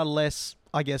far less,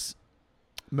 I guess,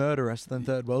 murderous than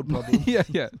third world problems.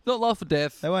 yeah. Not life or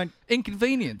death. They won't...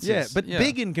 Inconveniences. Yeah, but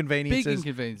big inconveniences. Big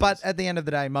inconveniences. But at the end of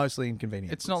the day, mostly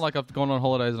inconveniences. It's not like I've gone on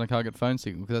holidays and I can't get phone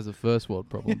signal, because that's a first world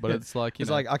problem. But it's like, it's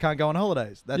like I can't go on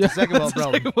holidays. That's a second world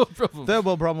problem. Second world problem. Third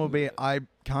world problem will be I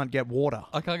can't get water.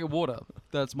 I can't get water.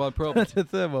 That's my problem. That's a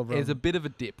third world problem. It's a bit of a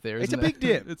dip there, isn't It's a big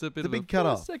dip. It's a bit of big cut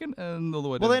off. Second and all the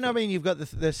way down. Well, then, I mean, you've got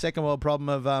the second world problem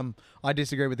of I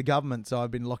disagree with the government, so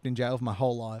I've been locked in jail for my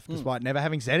whole life, despite never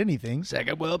having said anything.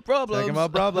 Second world problems. Second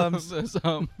world problems.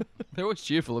 They're always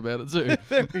cheerful about it too.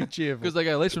 Very cheerful. Because they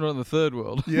go, at least we're not in the third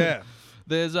world. Yeah.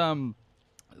 There's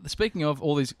speaking of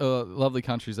all these lovely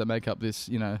countries that make up this,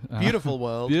 beautiful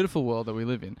world that we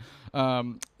live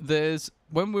in. There's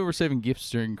when we're receiving gifts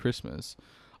during Christmas,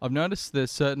 I've noticed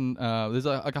there's certain there's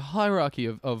like a hierarchy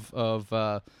of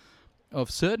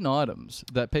certain items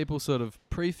that people sort of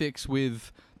prefix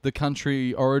with the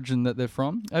country origin that they're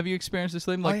from. Have you experienced this,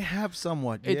 Liam? I have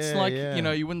somewhat. It's like,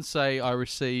 you wouldn't say I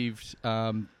received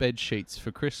bed sheets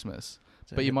for Christmas,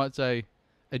 but you might say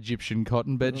Egyptian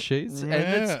cotton bed sheets.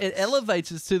 Yes. And it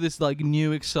elevates us to this like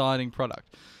new exciting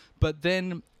product. But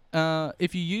then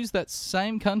if you use that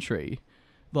same country,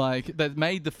 like that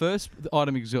made the first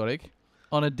item exotic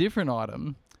on a different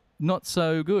item, not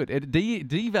so good. It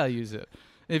devalues it.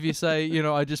 If you say,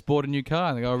 I just bought a new car,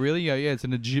 and they go, oh, really? Oh, yeah, it's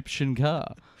an Egyptian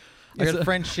car. I got a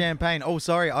French champagne. Oh,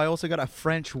 sorry, I also got a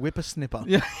French whippersnipper.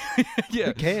 Yeah, yeah.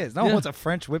 Who cares? No one wants a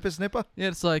French whippersnipper. Yeah,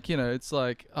 it's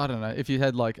like, I don't know. If you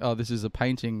had like, oh, this is a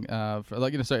painting,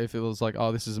 say if it was like,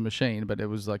 oh, this is a machine, but it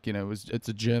was like, it's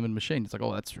a German machine. It's like,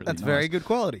 oh, that's nice. Very good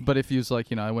quality. But if you was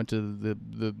like, I went to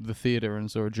the theatre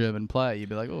and saw a German play, you'd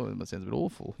be like, oh, that sounds a bit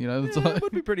awful. It's like, it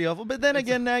would be pretty awful. But then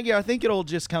again, Nagy, I think it all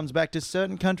just comes back to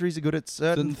certain countries are good at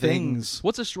certain things.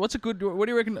 What's a good? What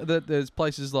do you reckon that there's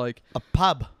places like a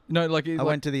pub? No, I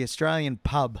went to the Australian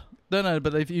pub. No,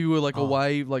 but if you were like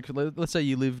away, like let's say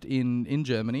you lived in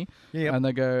Germany, and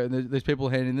they go, and there's people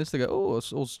handing this, they go, oh,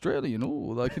 it's Australian,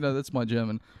 oh, that's my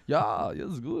German. Yeah,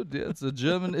 it's good. Yeah, it's a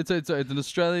German. It's an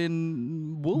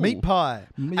Australian wool meat pie.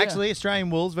 Yeah. Actually,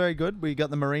 Australian wool's very good. We got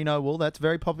the merino wool. That's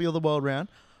very popular the world round.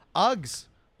 Uggs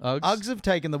have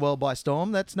taken the world by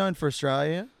storm. That's known for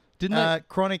Australia. Didn't they?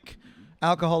 Chronic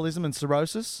alcoholism and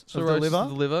cirrhosis of the liver. Of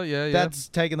the liver, yeah. That's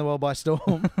taken the world by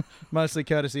storm, mostly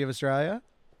courtesy of Australia.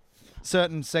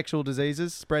 Certain sexual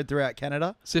diseases spread throughout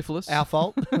Canada. Syphilis. Our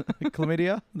fault.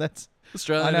 Chlamydia. That's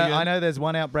Australian. I know there's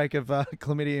one outbreak of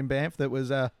chlamydia in Banff that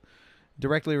was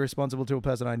directly responsible to a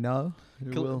person I know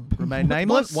who will remain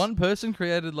nameless. One person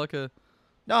created like a...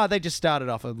 No, they just started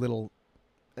off a little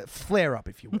flare-up,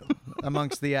 if you will,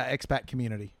 amongst the expat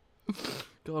community.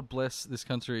 God bless this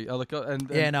country.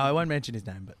 No, I won't mention his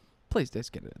name, but please,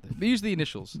 let's get it out there. But use the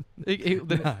initials.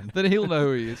 Then he'll know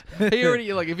who he is. He already,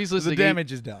 if he's listening, the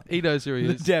damage is done. He knows who he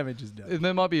is. The damage is done. And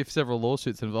there might be several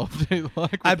lawsuits involved.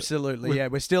 Absolutely, yeah.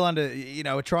 We're still under,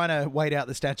 we're trying to wait out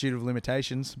the statute of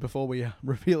limitations before we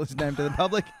reveal his name to the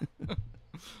public.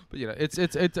 But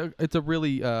it's a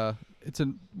really it's a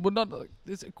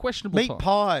questionable meat time.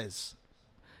 Pies.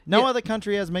 No other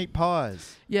country has meat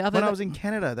pies. Yeah, when I was in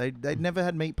Canada, they'd never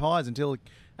had meat pies until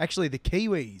actually the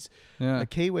Kiwis. Yeah. A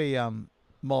Kiwi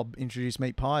mob introduced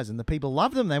meat pies, and the people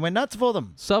loved them. They went nuts for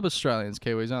them. Sub-Australians,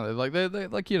 Kiwis, aren't they?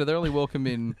 They're only welcome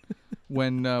in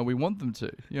when we want them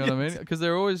to. You know what I mean? Because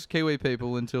they're always Kiwi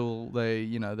people until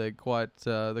they're quite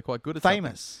good at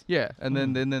famous. Something. Yeah, and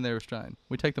then they're Australian.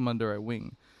 We take them under our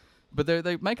wing, but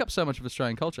they make up so much of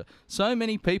Australian culture. So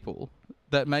many people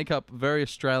that make up very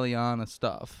Australiana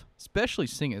stuff, especially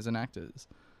singers and actors,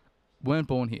 weren't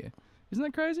born here. Isn't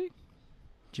that crazy?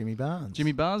 Jimmy Barnes.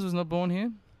 Jimmy Barnes was not born here.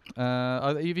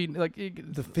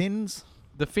 The Finns.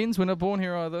 The Finns were not born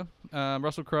here either.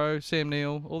 Russell Crowe, Sam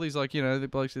Neill, all these the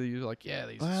blokes that you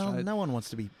these. Well, no one wants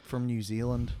to be from New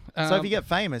Zealand. So if you get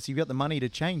famous, you've got the money to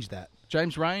change that.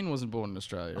 James Rain wasn't born in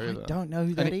Australia either. I don't know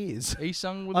who that is. He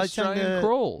sung with Australian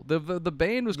Crawl. The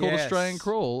band was called Australian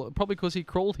Crawl, probably because he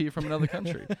crawled here from another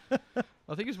country.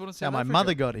 I think he was born in South Africa. My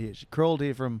mother got here. She crawled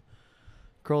here from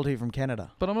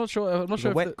Canada. But I'm not sure.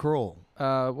 The wet crawl.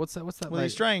 What's that? Well, the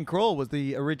Australian Crawl was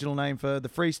the original name for the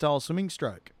freestyle swimming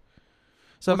stroke.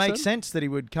 So it makes sense that he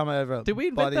would come over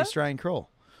by the Australian Crawl.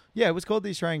 Yeah, it was called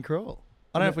the Australian Crawl.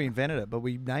 I don't know if we invented it, but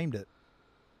we named it.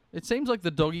 It seems like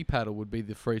the doggy paddle would be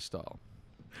the freestyle.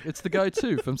 It's the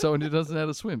go-to from someone who doesn't know how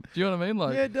to swim. Do you know what I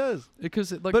mean? Yeah, it does.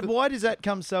 But why does that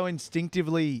come so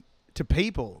instinctively to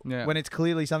people when it's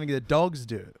clearly something that dogs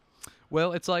do?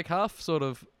 Well, it's like half sort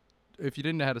of, if you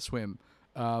didn't know how to swim,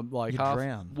 you half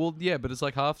drown. Well, yeah, but it's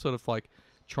like half sort of like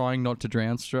trying not to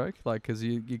drown stroke, because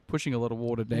you're pushing a lot of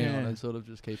water down and sort of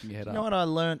just keeping your head up. You know what I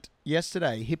learnt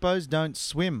yesterday? Hippos don't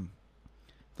swim.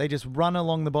 They just run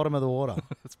along the bottom of the water.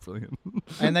 That's brilliant.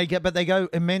 And they go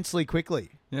immensely quickly.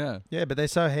 Yeah. Yeah, but they're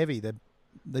so heavy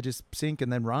they just sink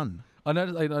and then run. I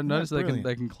noticed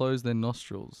they can close their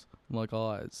nostrils like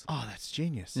eyes. Oh, that's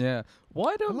genius. Yeah.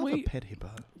 Why don't I love we a pet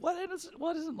hippo? Why doesn't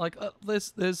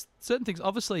there's certain things.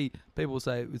 Obviously, people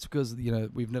say it's because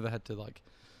we've never had to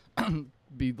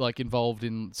be involved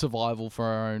in survival for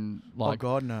our own oh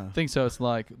God, no. thing. So it's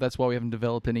that's why we haven't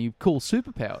developed any cool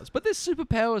superpowers. But there's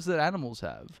superpowers that animals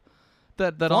have.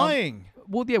 That flying.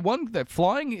 That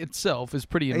flying itself is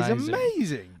pretty amazing. It's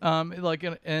amazing.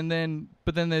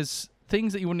 But then there's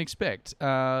things that you wouldn't expect.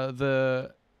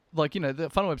 The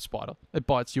funnel web spider, it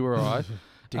bites you or I.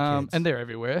 Dickheads. And they're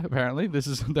everywhere, apparently.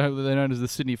 They're known as the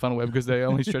Sydney Funnel Web because they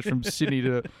only stretch from Sydney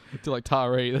to like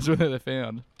Taree. That's where they're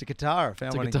found. To Qatar.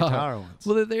 Found one in Qatar once.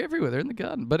 Well, they're everywhere. They're in the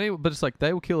garden. But it's like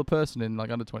they will kill a person in like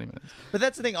under 20 minutes. But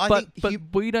that's the thing. But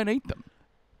we don't eat them.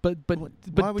 But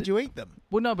why would you eat them?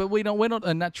 Well, no, but we don't. We're not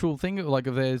a natural thing like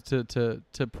of theirs to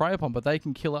prey upon. But they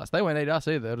can kill us. They won't eat us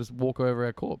either. They'll just walk over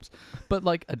our corpse. But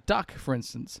like a duck, for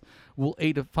instance, will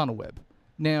eat a funnel web.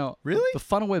 Now, really, the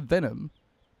funnel web venom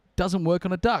doesn't work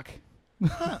on a duck.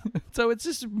 Huh. So it's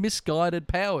just misguided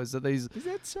powers that these. Is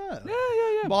that so?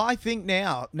 Yeah. Well, I think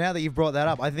now that you've brought that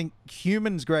up, I think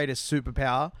humans' greatest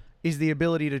superpower is the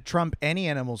ability to trump any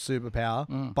animal's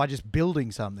superpower by just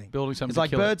building something. It's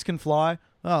like birds can fly.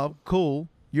 Oh, cool.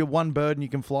 You're one bird and you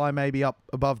can fly maybe up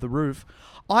above the roof.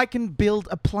 I can build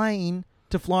a plane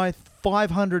to fly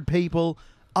 500 people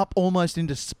up almost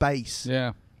into space.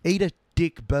 Yeah. Eat a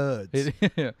dick birds.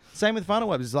 Yeah. Same with funnel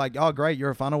webs. It's like, oh, great,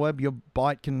 you're a funnel web. Your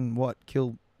bite can,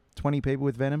 kill 20 people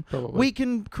with venom? Probably. We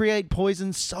can create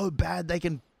poison so bad they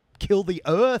can kill the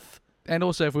earth. And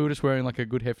also, if we were just wearing like a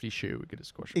good hefty shoe, we could just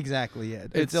squash it. Exactly, yeah.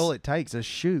 It's all it takes, a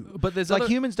shoe. But there's like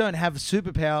humans don't have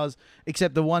superpowers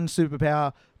except the one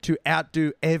superpower to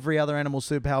outdo every other animal's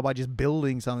superpower by just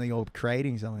building something or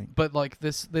creating something. But like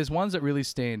there's ones that really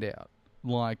stand out.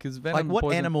 Like, is venom like what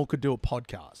poison? Animal could do a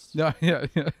podcast? No, yeah.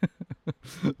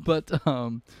 But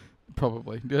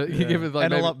probably. Yeah. You give it like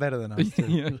and maybe a lot better than us too.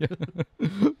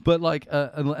 Yeah. But like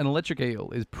an electric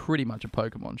eel is pretty much a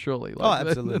Pokemon, surely. Like,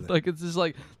 absolutely. Like it's just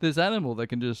like this animal that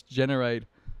can just generate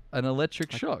an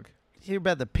electric shock. Hear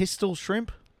about the pistol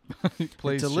shrimp?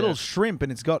 Please. It's a little shrimp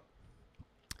and it's got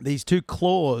these two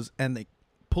claws and it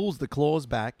pulls the claws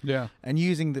back. Yeah. And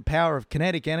using the power of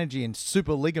kinetic energy and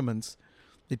super ligaments,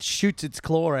 it shoots its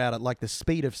claw out at like the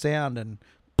speed of sound and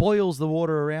boils the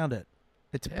water around it.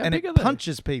 And it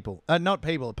punches people. Not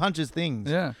people. It punches things.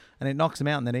 Yeah. And it knocks them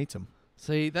out and then eats them.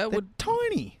 See, They're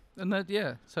tiny. And that,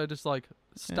 yeah. So just like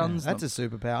stuns them. That's a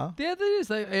superpower. Yeah, that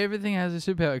is. Everything has a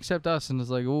superpower except us. And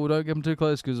it's like, oh, don't get them too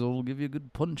close because it'll give you a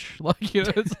good punch. Like, you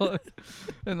know, it's like,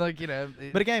 and like, you know.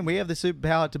 But again, we have the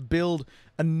superpower to build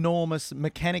enormous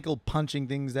mechanical punching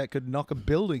things that could knock a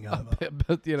building over.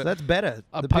 But, you know, so that's better.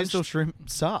 The pistol shrimp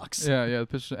sucks. Yeah, the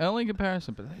pistol. Only in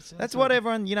comparison, but that's what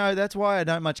everyone, that's why I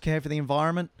don't much care for the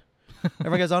environment.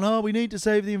 Everyone goes on, oh, we need to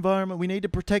save the environment. We need to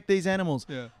protect these animals.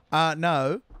 Yeah.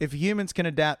 No, if humans can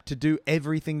adapt to do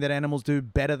everything that animals do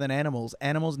better than animals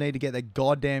need to get their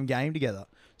goddamn game together.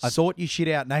 Sort your shit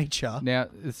out, nature. Now,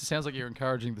 it sounds like you're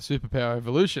encouraging the superpower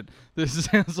evolution. This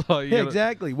sounds like...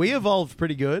 exactly. We evolved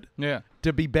pretty good. Yeah.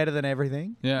 To be better than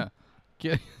everything. Yeah.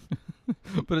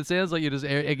 But it sounds like you're just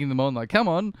egging them on, like, come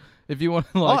on, if you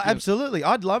want to, like... Oh, absolutely.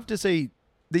 I'd love to see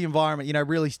the environment,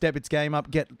 really step its game up,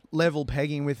 get level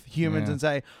pegging with humans and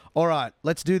say, all right,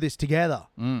 let's do this together.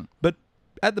 But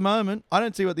at the moment, I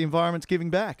don't see what the environment's giving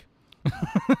back.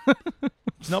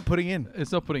 It's not putting in.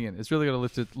 It's not putting in. It's really got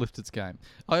to lift its game.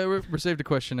 I received a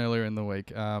question earlier in the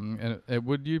week. And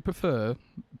would you prefer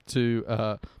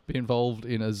to be involved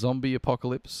in a zombie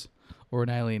apocalypse or an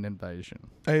alien invasion?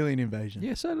 Alien invasion.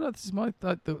 Yeah, so this is my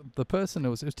the person. It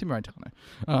was Tim Rantano.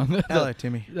 Hello,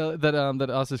 Timmy. That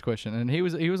asked this question, and he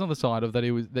was on the side of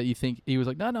he was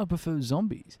like, no, I prefer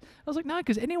zombies. I was like, no,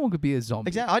 because anyone could be a zombie.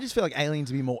 Exactly. I just feel like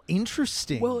aliens would be more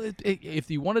interesting. Well, if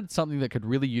you wanted something that could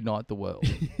really unite the world,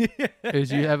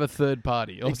 is you have a third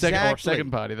party or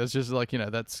second party. That's just like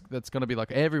that's going to be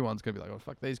like everyone's going to be like, oh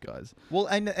fuck these guys. Well,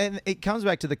 and it comes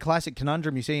back to the classic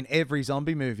conundrum you see in every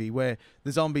zombie movie where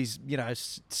the zombies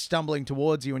stumbling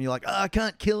towards you and you're like, oh, I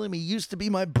can't kill him. He used to be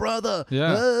my brother.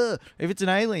 Yeah. If it's an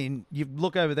alien, you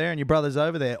look over there and your brother's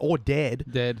over there or dead.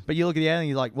 But you look at the alien,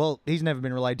 you're like, well, he's never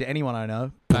been related to anyone I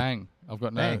know. Bang. I've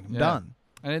got done.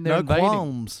 And then they're invading.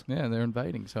 Qualms. Yeah, they're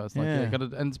invading. So it's like,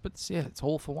 it's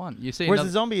all for one. You see, whereas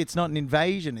the zombie, it's not an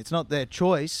invasion. It's not their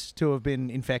choice to have been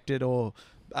infected or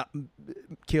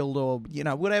killed or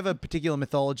whatever particular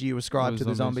mythology you ascribe to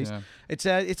the zombies.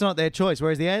 It's not their choice.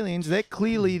 Whereas the aliens, they're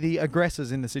clearly the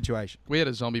aggressors in the situation. We had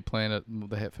a zombie plan at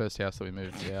the first house that we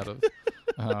moved out of.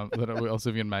 That I was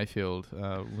living in Mayfield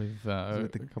with a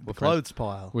couple of clothes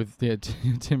pile with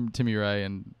Timmy Ray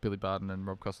and Billy Barton and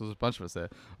Rob Costa. There's a bunch of us there.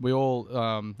 We all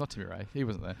not Timmy Ray, he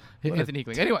wasn't there. Anthony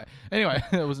Hickling. Anyway,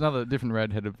 it was another different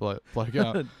red-headed bloke.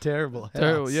 Terrible house.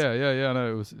 Terrible. Yeah. I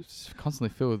know it was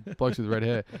constantly filled with blokes with red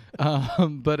hair.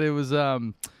 But it was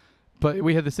but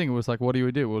we had this thing. It was like, what do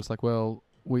we do? It was like, well,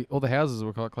 all the houses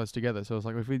were quite close together, so it was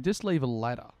like, if we just leave a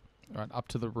ladder. Right, up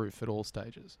to the roof at all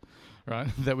stages, right?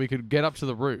 That we could get up to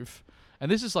the roof,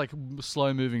 and this is like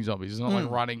slow-moving zombies. It's not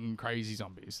like running crazy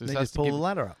zombies. They just pull the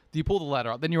ladder up. You pull the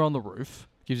ladder up, then you're on the roof,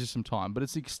 gives you some time, but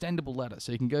it's the extendable ladder,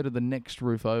 so you can go to the next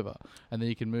roof over, and then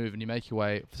you can move and you make your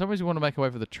way. For some reason, you want to make your way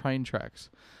for the train tracks.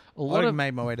 I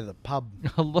made my way to the pub.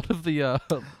 A lot of the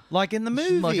like in the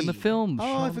movie, like in the film.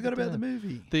 Oh, I forgot about the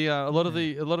movie. A lot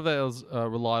of ours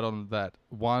relied on that.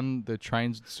 One, the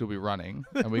trains would still be running,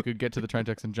 and we could get to the train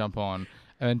tracks and jump on.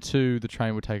 And two, the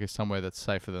train would take us somewhere that's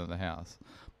safer than the house.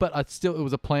 But it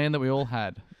was a plan that we all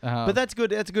had. But that's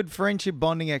good. That's a good friendship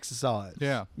bonding exercise.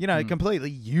 Yeah. Completely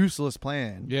useless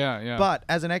plan. Yeah. But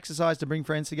as an exercise to bring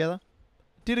friends together,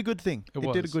 did a good thing.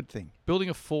 It did a good thing. Building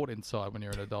a fort inside when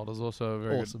you're an adult is also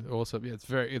very awesome. Good. Awesome. Yeah,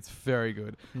 it's very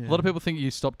good. Yeah. A lot of people think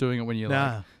you stop doing it when you're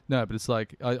like, no, but it's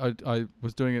like I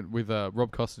was doing it with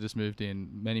Rob Costa just moved in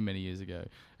many years ago,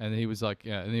 and he was like,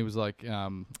 he was like,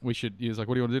 he was like,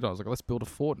 what do you want to do? I was like, let's build a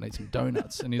fort and eat some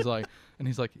donuts. And he's like, I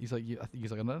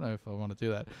don't know if I want to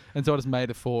do that. And so I just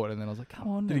made a fort, and then I was like, come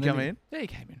on. Did he come in? Yeah, he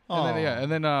came in. Oh.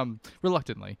 And then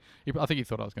reluctantly, I think he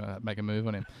thought I was going to make a move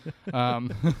on him.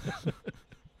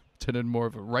 Turned into more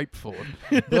of a rape fort.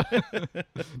 No,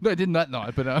 I didn't that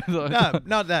night, but no,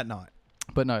 not that night.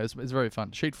 But no, it's very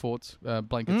fun. Sheet forts,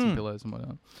 blankets and pillows and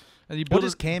whatnot. And you what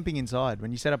is camping inside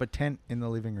when you set up a tent in the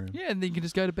living room? Yeah, and then you can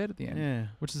just go to bed at the end. Yeah,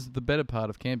 which is the better part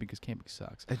of camping because camping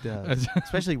sucks. It does,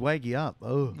 especially wake you up.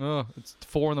 Oh, it's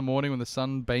 4 a.m. when the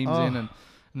sun beams in, and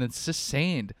then it's just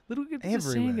sand.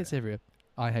 Sand gets everywhere.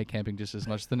 I hate camping just as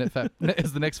much as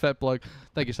the next fat bloke.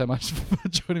 Thank you so much for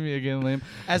joining me again, Liam.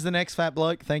 As the next fat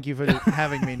bloke, thank you for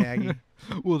having me, Nagy.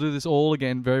 We'll do this all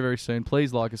again very, very soon.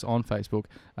 Please like us on Facebook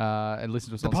and listen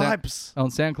to us on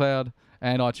SoundCloud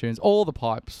and iTunes. All the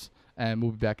pipes. And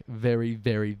we'll be back very,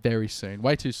 very, very soon.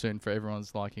 Way too soon for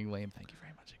everyone's liking. Liam, thank you very much.